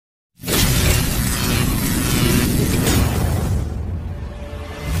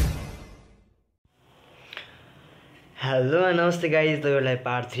Hello नमस्ते guys, तपाईँहरूलाई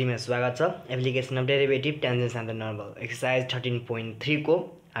part 3 मा स्वागत छ। Application of derivative टेन्जेन्ट्स and the normal exercise 13.3 को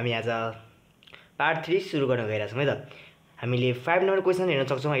हामी आज पार्ट 3 सुरु गर्न गइरहेछौँ है त। हामीले 5 नम्बर क्वेसन हेर्न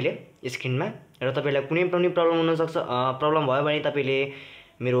सक्छौँ अहिले स्क्रिनमा र तपाईँलाई कुनै पनि प्रब्लम हुन सक्छ। प्रब्लम भयो भने तपाईँले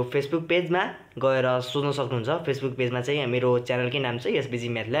मेरो फेसबुक पेजमा गएर सोध्न सक्नुहुन्छ। फेसबुक पेजमा चाहिँ मेरो च्यानलकै नाम छ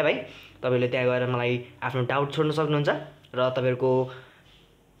एसबीजी म्याथ ल्याब है। तपाईँले त्यहाँ गएर मलाई आफ्नो डाउट छोड्न सक्नुहुन्छ र तपाईँको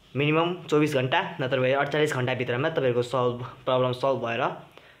मिनिमम 24 घण्टा नत्र भए 48 घण्टा भित्रमा तपाईँको प्रब्लम सल्भ भएर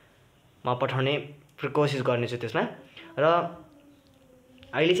म पठाउने कोसिस गर्नेछु त्यसमा। र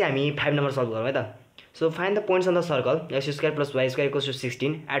अहिले चाहिँ हामी 5 नम्बर सल्भ गरौँ है त। So find the points on the circle x² + y² =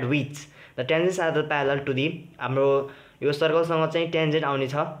 16 at which the टेन्जेन्ट्स are the parallel to the. हाम्रो यो सर्कलसँग चाहिँ टेन्जेन्ट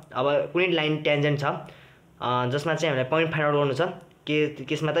आउने छ। अब कुनै लाइन टेन्जेन्ट छ जसमा चाहिँ हामीलाई पोइन्ट फाइन्ड आउट गर्नु छ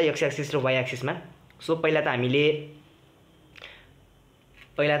केसमा त x एक्सिस र y एक्सिसमा। सो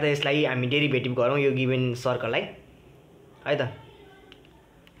पहिला त यसलाई हामी डेरिभेटिभ गरौँ यो गिभन सर्कललाई है त।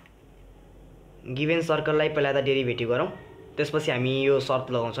 गिभन सर्कललाई पहिला त डेरिभेटिभ गरौँ, त्यसपछि हामी यो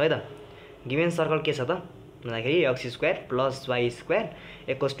सर्त लगाउँछौँ है त। गिभन सर्कल के छ त भन्दाखेरि x² + y² =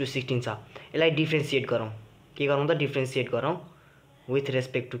 16 छ। यसलाई डिफ्रेन्सिएट गरौँ। के गरौँ त डिफ्रेन्सिएट गरौँ विथ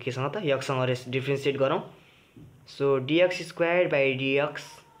रेस्पेक्ट टु केसँग त x सँग डिफ्रेन्सिएट गरौँ। So dx² / dx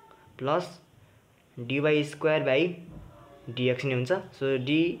plus dy² / dx नै हुन्छ। So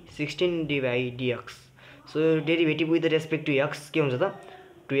d16 dy/dx। So derivative with respect to x के हुन्छ त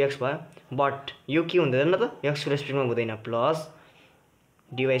 2x भयो। बट यो के हुँदैन त x को रेस्पेक्टमा हुँदैन। प्लस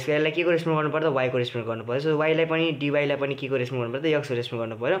dy² लाई के को रेस्पेक्टमा गर्नु पर्छ y को रेस्पेक्टमा गर्नु पर्छ। सो y लाई पनि dy लाई पनि के को रेस्पेक्टमा गर्नु पर्छ x को रेस्पेक्टमा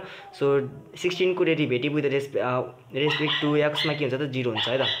गर्नु पर्यो। सो 16 को derivative with respect to x मा के हुन्छ त 0 हुन्छ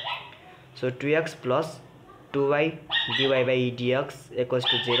है त। So 2x + 2y dy/dx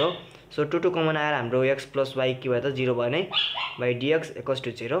 = 0। So 2 common आएर हाम्रो x + y के भयो त 0 भयो नै /dx =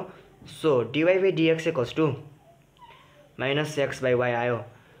 0। सो dy/dx = -x/y आयो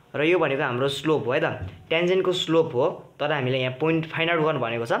र यो भनेको हाम्रो स्लोप हो है त। टेन्जेन्टको स्लोप हो, तर हामीले यहाँ पोइन्ट फाइन्ड आउट गर्नु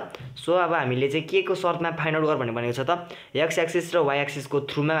भनेको छ। सो अब हामीले चाहिँ के को सर्तमा फाइन्ड आउट गर्नु भनेको छ त x एक्सिस र y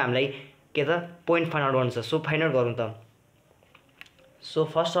एक्सिसको थ्रुमा हामीलाई के त पोइन्ट फाइन्ड आउट गर्नु छ। सो फाइन्ड आउट गरौँ त। सो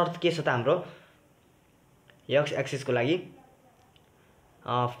फर्स्ट सर्त के छ त हाम्रो x एक्सिसको लागि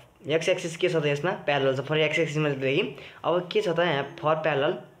x एक्सिस के छ त यसमा प्यारलल छ। For x एक्सिसमा लेख्यौँ। अब के छ त यहाँ for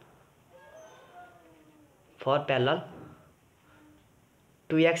parallel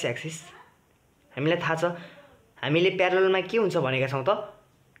to x axis हामीलाई थाहा छ। हामीले प्यारललमा के हुन्छ भनेका छौँ त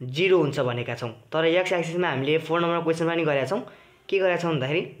 0 हुन्छ भनेका छौँ। तर x एक्सिसमा हामीले 4 नम्बर क्वेसनमा पनि गरेका छौँ। के गरेका छौँ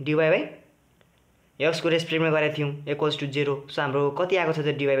भन्दाखेरि dy/x को रेस्पेक्टमा गरेका थियौँ =0। सो हाम्रो कति आएको छ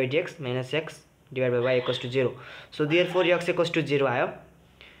त dy/dx -x /y = 0। So therefore x = 0 आयो।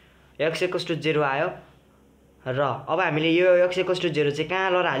 x = 0 आयो र अब हामीले यो x = 0 चाहिँ कहाँ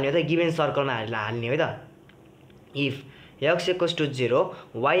लगेर हाल्ने हो त गिभन सर्कलमा हाल्ने हो त। इफ x = 0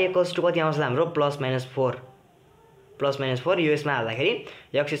 y = कति आउँछ हाम्रो +-4 यो यसमा हाल्दाखेरि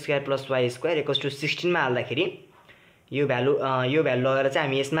x² + y² = 16 मा हाल्दाखेरि यो भ्यालु लगेर चाहिँ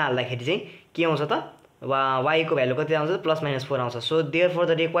हामी यसमा हाल्दाखेरि चाहिँ के आउँछ त y को भ्यालु कति आउँछ +-4 आउँछ। So therefore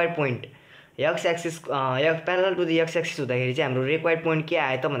the required point x axis parallel to the x axis हुँदाखेरि चाहिँ हाम्रो रिक्वायर्ड पोइन्ट के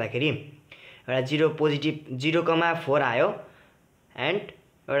आयो त भन्दाखेरि एउटा 0 पोजिटिभ 0,4 आयो एन्ड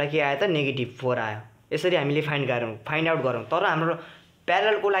एउटा के आयो त -4 आयो। यसरी हामीले फाइन्ड आउट गरौँ। तर हाम्रो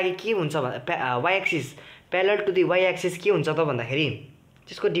प्यारललको लागि के हुन्छ y axis parallel to the y axis के हुन्छ त भन्दाखेरि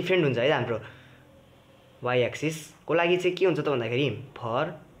त्यसको डिफ्रेन्ट हुन्छ है त। हाम्रो y एक्सिसको लागि चाहिँ के हुन्छ त भन्दाखेरि for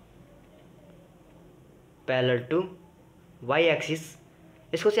parallel to y axis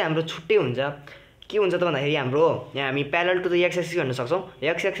यसको चाहिँ हाम्रो छुट्टै हुन्छ। के हुन्छ त भन्दाखेरि हाम्रो यहाँ हामी parallel to the x axis गर्न सक्छौँ।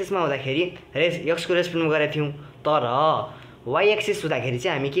 x एक्सिसमा हुँदाखेरि x को रेस्पेक्टमा गरेका थियौँ। तर y एक्सिस हुँदाखेरि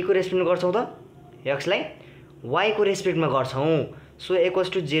चाहिँ हामी के को रेस्पेक्टमा गर्छौँ त x लाई y को रेस्पेक्टमा गर्छौँ। सो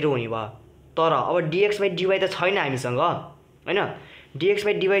 =0 हुने भयो। तर अब dx/dy त छैन हामीसँग हैन।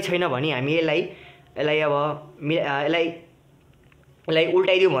 dx/dy छैन भने हामी यसलाई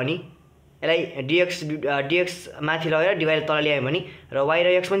उल्टाइदिउँ भने यसलाई dx माथि लगेर dy तल ल्यायो भने र y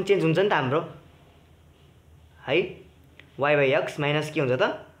र x पनि चेन्ज हुन्छ नि त हाम्रो है। y/x माइनस के हुन्छ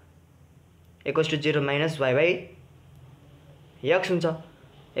त =0 - y/x हुन्छ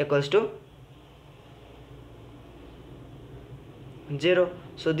 =0।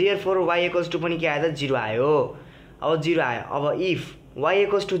 सो देयरफोर y = पनि के आयो त 0 आयो। अब 0 आयो। अब इफ y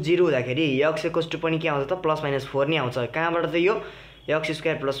 = 0 हुँदाखेरि x = पनि के आउँछ त +-4 नै आउँछ। कहाँबाट त यो x² + y²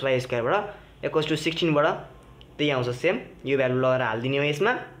 बाट =16 बाट त्यही आउँछ सेम। यो भ्यालु लगेर हाल्दिने हो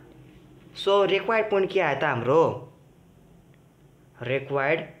यसमा। सो रिक्वायर्ड पोइन्ट के आयो त हाम्रो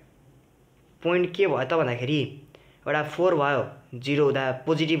रिक्वायर्ड पोइन्ट के भयो त भन्दाखेरि एउटा 4 भयो 0 हुँदा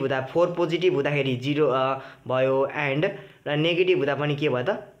पोजिटिभ हुँदा 4 पोजिटिभ हुँदाखेरि 0 भयो एन्ड र नेगेटिभ हुँदा पनि के भयो त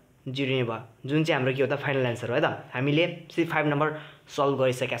 0 नै भयो, जुन चाहिँ हाम्रो के हो त फाइनल एन्सर हो है त। हामीले 5 नम्बर सल्भ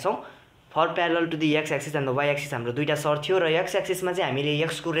गरिसकेका छौँ। For parallel to the x axis and the Y axis हाम्रो दुईटा सर्ट थियो र एक्स एक्सिसमा चाहिँ हामीले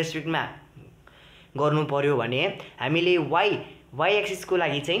एक्सको रेस्पेक्टमा गर्नु पर्यो भने हामीले वाइ एक्सिसको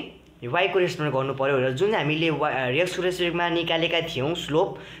लागि चाहिँ वाइको रेस्पेक्टमा गर्नु पर्यो र जुन हामीले एक्सको रेस्पेक्टमा निकालेका थियौँ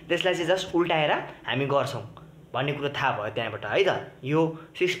स्लोप त्यसलाई चाहिँ जस्ट उल्टाएर हामी गर्छौँ भन्ने कुरो थाहा भयो त्यहाँबाट है त। यो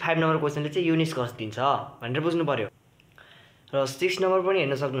 5 नम्बर क्वेसनले चाहिँ यो निष्कर्ष दिन्छ भनेर बुझ्नु पर्यो। र 6 नम्बर पनि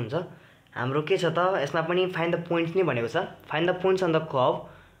हेर्न सक्नुहुन्छ, हाम्रो के छ त यसमा पनि फाइन्ड द पोइन्ट्स नै भनेको छ। Find the points on the curve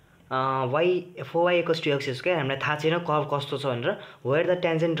y 4y = x square. हामीलाई थाहा छैन कर्भ कस्तो छ भनेर। Where the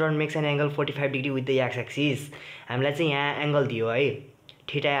tangent drawn makes an angle 45 degree with the x axis. हामीलाई चाहिँ यहाँ एङ्गल दियो है,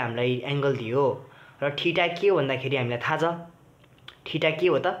 थीटा हामीलाई एङ्गल दियो र थीटा के हो भन्दाखेरि हामीलाई थाहा छ थीटा के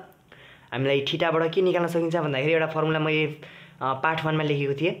हो त। हामीलाई थीटाबाट के निकाल्न सकिन्छ भन्दाखेरि एउटा फर्मुला मैले पार्ट 1 मा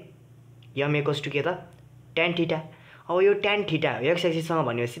लेखेको थिएँ, m = के त tan थीटा। अब यो tan थीटा एक्स एक्सिससँग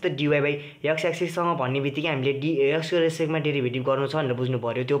भनेपछि त dy/x एक्सिससँग भन्ने बित्तिकै हामीले एक्सको रेस्पेक्टमा डेरिभेटिभ गर्नु छ भनेर बुझ्नु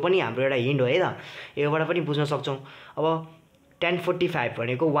पर्यो। त्यो पनि हाम्रो एउटा हिन्ट हो है त, योबाट पनि बुझ्न सक्छौँ। अब tan 45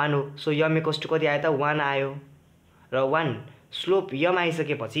 भनेको 1 हो, सो m = कति आयो त 1 आयो र 1 स्लोप m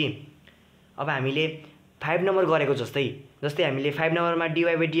आइसकेपछि अब हामीले 5 नम्बर गरेको जस्तै हामीले 5 नम्बरमा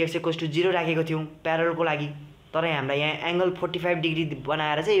dy/dx = 0 राखेको थियौँ प्यारललको लागि, तर हामीलाई यहाँ एङ्गल 45 डिग्री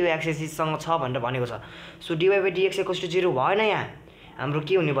बनाएर चाहिँ यो एक्स एक्सिससँग छ भनेर भनेको छ। सो dy/dx = 0 भएन, यहाँ हाम्रो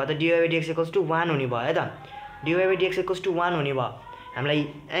के हुने भयो त dy/dx = 1 हुने भयो है त। dy/dx = 1 हुने भयो। हामीलाई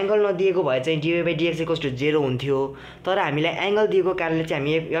एङ्गल नदिएको भए चाहिँ dy/dx = 0 हुन्थ्यो, तर हामीलाई एङ्गल दिएको कारणले चाहिँ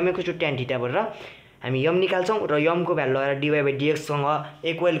हामी m = tan थीटा भनेर हामी m निकाल्छौँ र m को भ्यालु लगाएर dy/dx सँग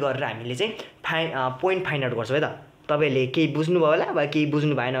इक्वल गरेर हामीले चाहिँ पोइन्ट फाइन्ड आउट गर्छौँ है त। तपाईँले केही बुझ्नुभयो होला वा केही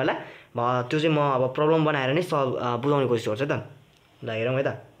बुझ्नु भएन होला, त्यो चाहिँ म अब प्रब्लम बनाएर नै बुझाउने कोसिस गर्छु है त। ल हेरौँ है त,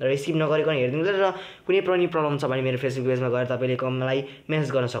 र स्किप नगरिकन हेरिदिनुहोस् र कुनै पनि प्रब्लम छ भने मेरो फेसबुक पेजमा गएर तपाईँले मलाई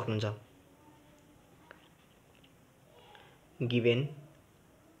मेसेज गर्न सक्नुहुन्छ। Given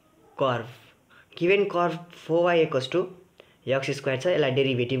curve 4y = x square छ, यसलाई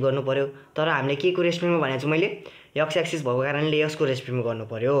डेरिभेटिभ गर्नु पर्यो। तर हामीले के को रेस्पेक्टमा भनेको छु मैले, एक्स एक्सिस भएको कारणले एक्सको रेस्पेक्टमा गर्नु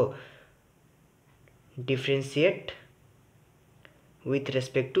पर्यो। Differentiate with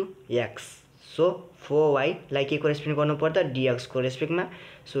respect to x, so 4y लाई के को रेस्पेक्ट गर्नु पर्छ dx को रेस्पेक्टमा,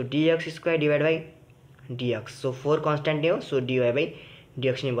 so dx² / dx, so 4 constant नै हो, सो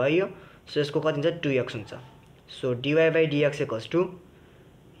dy/dx नै भयो। सो यसको कति हुन्छ 2x हुन्छ, सो dy/dx =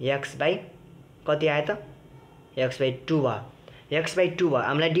 x बाई कति आयो त x/2 भयो, x/2 भयो।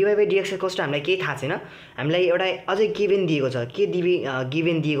 हामीलाई dy/dx हामीलाई केही थाहा छैन, हामीलाई एउटा अझै गिभेन दिएको छ। के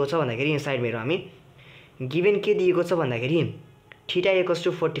गिभेन दिएको छ भन्दाखेरि यो साइड मेरो हामी गिभेन के दिएको छ भन्दाखेरि थीटा =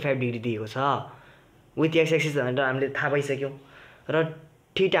 45 डिग्री दिएको छ विथ एक्स एक्सिस भनेर हामीले थाहा पाइसक्यौँ र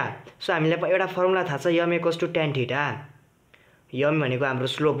थीटा। सो हामीलाई एउटा फर्मुला थाहा छ m = tan थीटा। m भनेको हाम्रो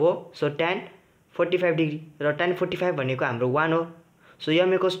स्लोप हो, सो tan 45 डिग्री र tan 45 भनेको हाम्रो 1 हो, सो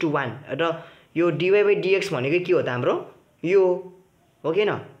m = 1 र यो dy/dx भनेको के हो त हाम्रो यो हो कि हैन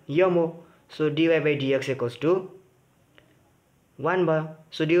m हो, सो dy/dx = 1 भयो।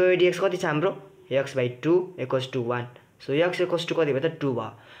 सो dy/dx कति छ हाम्रो x/2 = 1, सो x = कति भयो त 2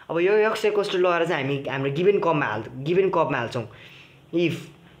 भयो। अब यो x = लगाएर चाहिँ हामी हाम्रो गिभेन कर्भमा हाल्छौँ। इफ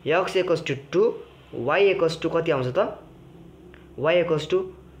x = 2 y कति आउँछ त y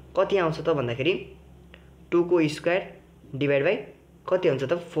कति आउँछ त भन्दाखेरि 2 को स्क्वायर डिभाइड बाई कति हुन्छ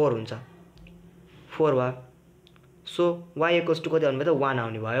त 4 हुन्छ, 4 भयो। सो y कति आउने भयो त 1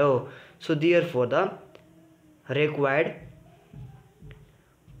 आउने भयो। So therefore the required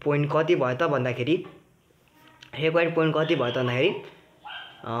point कति भयो त भन्दाखेरि रिक्वायर्ड पोइन्ट xy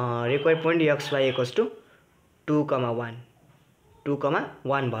 =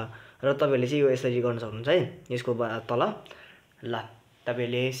 2,1 भयो र तपाईँहरूले चाहिँ यो यसरी गर्न सक्नुहुन्छ है। यसको तल ल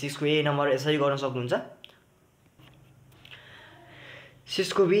तपाईँहरूले 6 को A नम्बर यसरी गर्न सक्नुहुन्छ,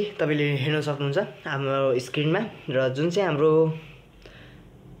 6 को B तपाईँले हेर्न सक्नुहुन्छ हाम्रो स्क्रिनमा। र जुन चाहिँ हाम्रो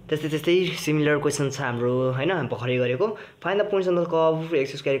त्यस्तै सिमिलर क्वेसन छ हाम्रो हैन भर्खरै गरेको। Find the points on the curve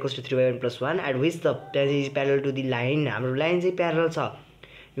x² = 3y + 1 at which the tangent is parallel to the line. हाम्रो लाइन चाहिँ प्यारलल छ,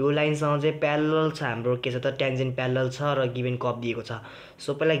 यो लाइनसँग चाहिँ प्यारलल छ हाम्रो के छ त टेन्जेन्ट प्यारलल छ र गिभेन कर्भ दिएको छ।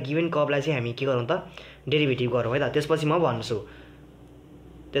 सो पहिला गिभेन कर्भलाई चाहिँ हामी के गरौँ त डेरिभेटिभ गरौँ है त, त्यसपछि म भन्छु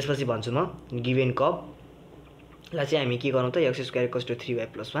गिभेन कर्भलाई चाहिँ हामी के गरौँ त x² = 3y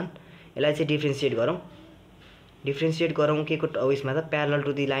 + 1 यसलाई चाहिँ डिफ्रेन्सिएट गरौँ के को उयसमा त प्यारलल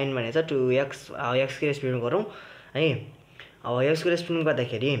टु द लाइन भनेको छ टु x को रेस्पेक्टमा गरौँ है। अब x को रेस्पेक्टमा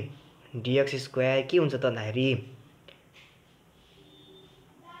गर्दाखेरि dx² के हुन्छ त भन्दाखेरि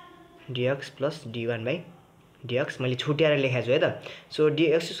dx + d1/dt dx मैले छुट्याएर लेखेको छु है त। सो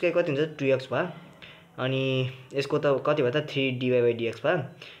dx स्क्वायर कति हुन्छ 2x भयो अनि यसको त कति भयो त 3 dy/dx भयो,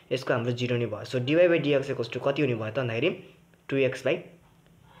 यसको हाम्रो 0 नै भयो। सो dy/dx कति हुने भयो त भन्दाखेरि 2x/3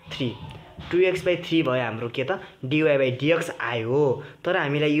 2x/3 भयो हाम्रो के त dy/dx आयो। तर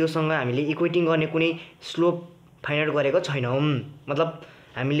हामीलाई योसँग हामीले इक्वेटिङ गर्ने कुनै स्लोप फाइन्ड आउट गरेको छैनौँ, मतलब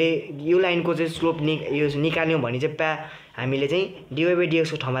हामीले यो लाइनको चाहिँ स्लोप यो निकाल्यौँ भने चाहिँ हामीले चाहिँ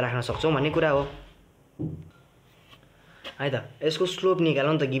dy/dx को ठाउँमा राख्न सक्छौँ भन्ने कुरा हो है त। यसको स्लोप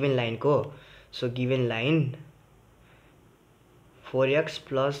निकालौँ त गिभन लाइनको। So given line 4x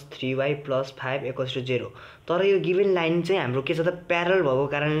 + 3y + 5 = 0। तर यो गिभन लाइन चाहिँ हाम्रो के छ त प्यारल भएको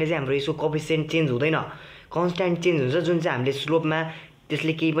कारणले चाहिँ हाम्रो यसको कोएफिसिएन्ट चेन्ज हुँदैन, कन्स्ट्यान्ट चेन्ज हुन्छ, जुन चाहिँ हामीले स्लोपमा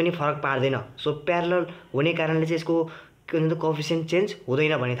त्यसले केही पनि फरक पार्दैन। सो प्यारल हुने कारणले चाहिँ यसको के हुन्छ त कोएफिसिएन्ट चेन्ज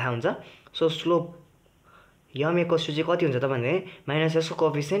हुँदैन भन्ने थाहा हुन्छ। सो स्लोप यम इक्वल्स टु चाहिँ कति हुन्छ त भन्दाखेरि माइनस यसको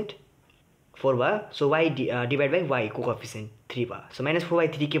कोएफिसिएन्ट 4 भयो। So y divide by y को कोएफिसिएन्ट 3 भयो। सो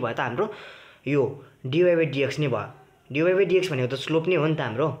 -4/3 के भयो त हाम्रो यो dy/dx नै भयो। dy/dx भनेको त स्लोप नै हो नि त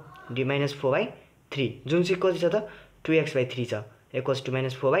हाम्रो -4/3, जुन चाहिँ कति छ त 2x/3 छ इक्वल्स टु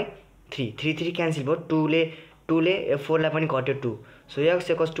 -4/3 3 3 क्यान्सल भयो, 2 ले 4 लाई पनि कट्यो 2। सो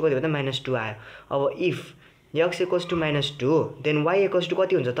x इक्वल्स टु कति भयो त -2 आयो। अब if x equals to -2 then y equals to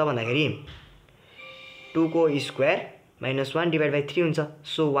कति हुन्छ त भन्दाखेरि 2 को स्क्वायर -1 डिभाइड बाई 3 हुन्छ।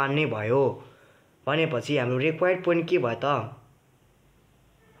 सो 1 नै भयो भनेपछि हाम्रो रिक्वायर्ड पोइन्ट के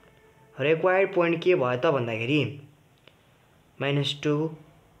भयो त भन्दाखेरि -2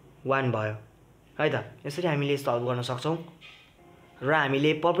 1 भयो है त। यसरी हामीले सल्भ गर्न सक्छौँ र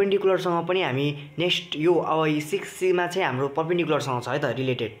हामीले परपेन्डिकुलरसँग पनि हामी नेक्स्ट यो अब 6C मा चाहिँ हाम्रो परपेन्डिकुलरसँग छ है त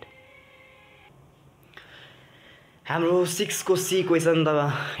रिलेटेड। हाम्रो 6 को C क्वेसन त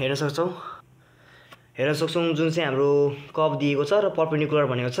हेर्न सक्छौँ जुन चाहिँ हाम्रो कप दिएको छ र परपेन्डिकुलर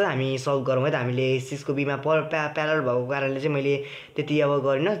भनेको छ, हामी सल्भ गरौँ है त। हामीले 6 को B मा प्यारल भएको कारणले चाहिँ मैले त्यति अब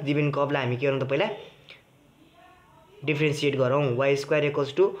गरिनँ। गिभन कपलाई हामी के गरौँ त पहिला डिफ्रेन्सिएट गरौँ, y² =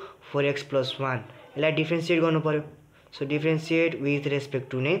 4x + 1 यसलाई डिफ्रेन्सिएट गर्नु पर्यो। So differentiate with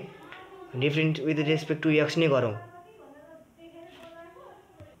respect to x नै गरौँ,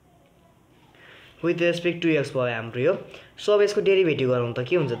 विथ रेस्पेक्ट टु x भयो हाम्रो यो। सो अब यसको डेरिभेटिभ गरौँ त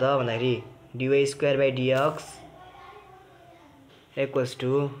के हुन्छ त भन्दाखेरि dy/dx इक्वल्स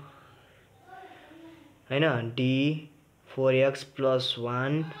टु हैन d4x +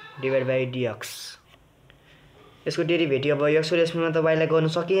 1 डिभाइड बाई dx। यसको डेरिभेटिभ अब x को रेस्पेक्टमा त y लाई गर्न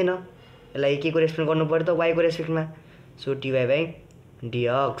सकिएन, यसलाई के को रेस्पेक्ट गर्नु पर्यो त y को रेस्पेक्टमा। सो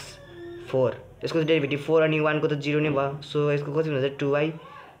dy/dx 4, यसको डेरिभेटिभ 4 अनि 1 को त 0 नै भयो। सो यसको कति हुन्छ 2y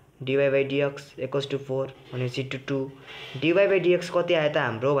dy/dx इक्वल्स टु 4 भनेपछि 2 dy/dx कति आयो त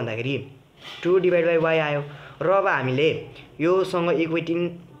हाम्रो भन्दाखेरि 2 डिभाइड बाई y आयो। र अब हामीले योसँग इक्वेटिङ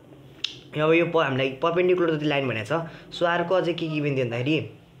अब यो हामीलाई परपेन्डिकुलर जति लाइन भनेको छ। सो अर्को अझै के गिभन दियो भन्दाखेरि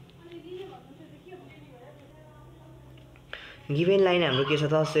गिभन लाइन हाम्रो के छ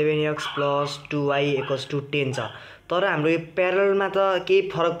त 7x + 2y = 10 छ। तर हाम्रो यो प्यारलमा त केही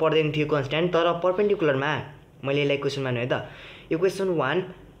फरक पर्दैन थियो कन्स्ट्यान्ट, तर परपेन्डिकुलरमा मैले यसलाई क्वेसन मान्नु है त। यो क्वेसन 1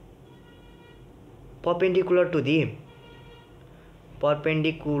 परपेन्डिकुलर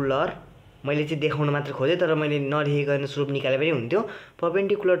मैले चाहिँ देखाउन मात्र खोजेँ, तर मैले नलेखिकन स्लोप निकाले पनि हुन्थ्यो।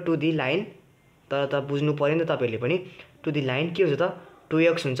 परपेन्डिकुलर टु दि लाइन, तर त बुझ्नु पर्यो नि त तपाईँहरूले पनि। टु दि लाइन के हुन्छ त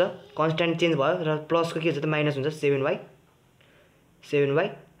 2x हुन्छ, कन्स्ट्यान्ट चेन्ज भयो, र प्लसको के हुन्छ त माइनस हुन्छ 7y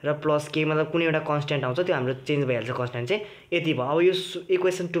र प्लस के मतलब कुनै एउटा कन्स्ट्यान्ट आउँछ, त्यो हाम्रो चेन्ज भइहाल्छ कन्स्ट्यान्ट चाहिँ। यति भयो। अब यो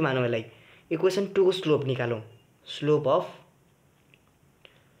इक्वेसन 2 मानौँ, यसलाई इक्वेसन 2 को स्लोप निकालौँ। स्लोप अफ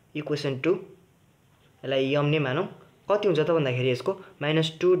इक्वेसन 2 यसलाई यम नै मानौँ। कति हुन्छ त भन्दाखेरि यसको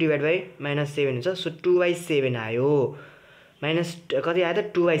 -2 डिभाइड बाई -7 हुन्छ। सो 2/7 आयो, माइनस कति आयो त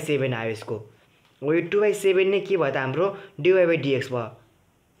 2/7 आयो यसको। हो यो 2/7 नै के भयो त हाम्रो dy/dx भयो,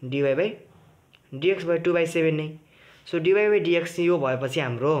 dy/dx भयो 2/7 नै। सो dy/dx यो भएपछि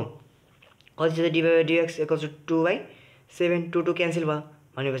हाम्रो कति छ त dy/dx इक्वल्स टु 2/7, 2 2 क्यान्सल भयो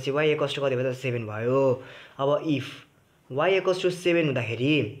भनेपछि y इक्वल्स टु कति भयो त 7 भयो। अब इफ y इक्वल्स टु 7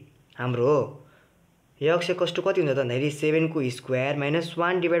 हुँदाखेरि हाम्रो x इक्वल्स टु कति हुन्छ त भन्दाखेरि 7 को स्क्वायर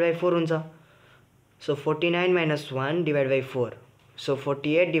 -1 डिभाइड बाई 4 हुन्छ। So 49 - 1 divide by 4, so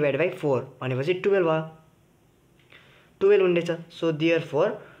 48 divide by 4 भनेपछि 12 भयो, 12 हुँदैछ। So therefore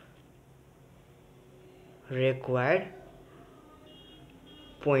required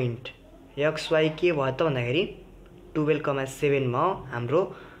point xy के भयो त भन्दाखेरि 12,7 मा हाम्रो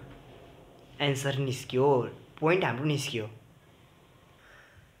एन्सर निस्क्यो, पोइन्ट हाम्रो निस्क्यो।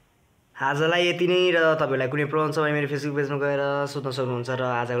 आजलाई यति नै, र तपाईहरुलाई कुनै प्रब्लम छ भने मेरो फेसबुक पेजमा गएर सोध्न सक्नुहुन्छ। र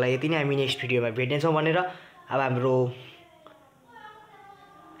आजको लागि यति नै, हामी नेक्स्ट भिडियोमा भेट्नेछौँ भनेर अब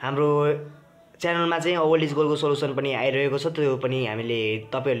हाम्रो च्यानलमा चाहिँ ओल्ड इज गोल्डको सोल्युसन पनि आइरहेको छ, त्यो पनि हामीले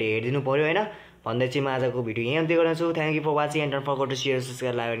तपाईँहरूले हेरिदिनु पऱ्यो होइन भन्दै चाहिँ म आजको भिडियो यहीँ अन्त्य गर्नेछु। Thank you for watching and don't forget to share,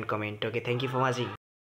 subscribe, like and comment. Okay, thank you for watching.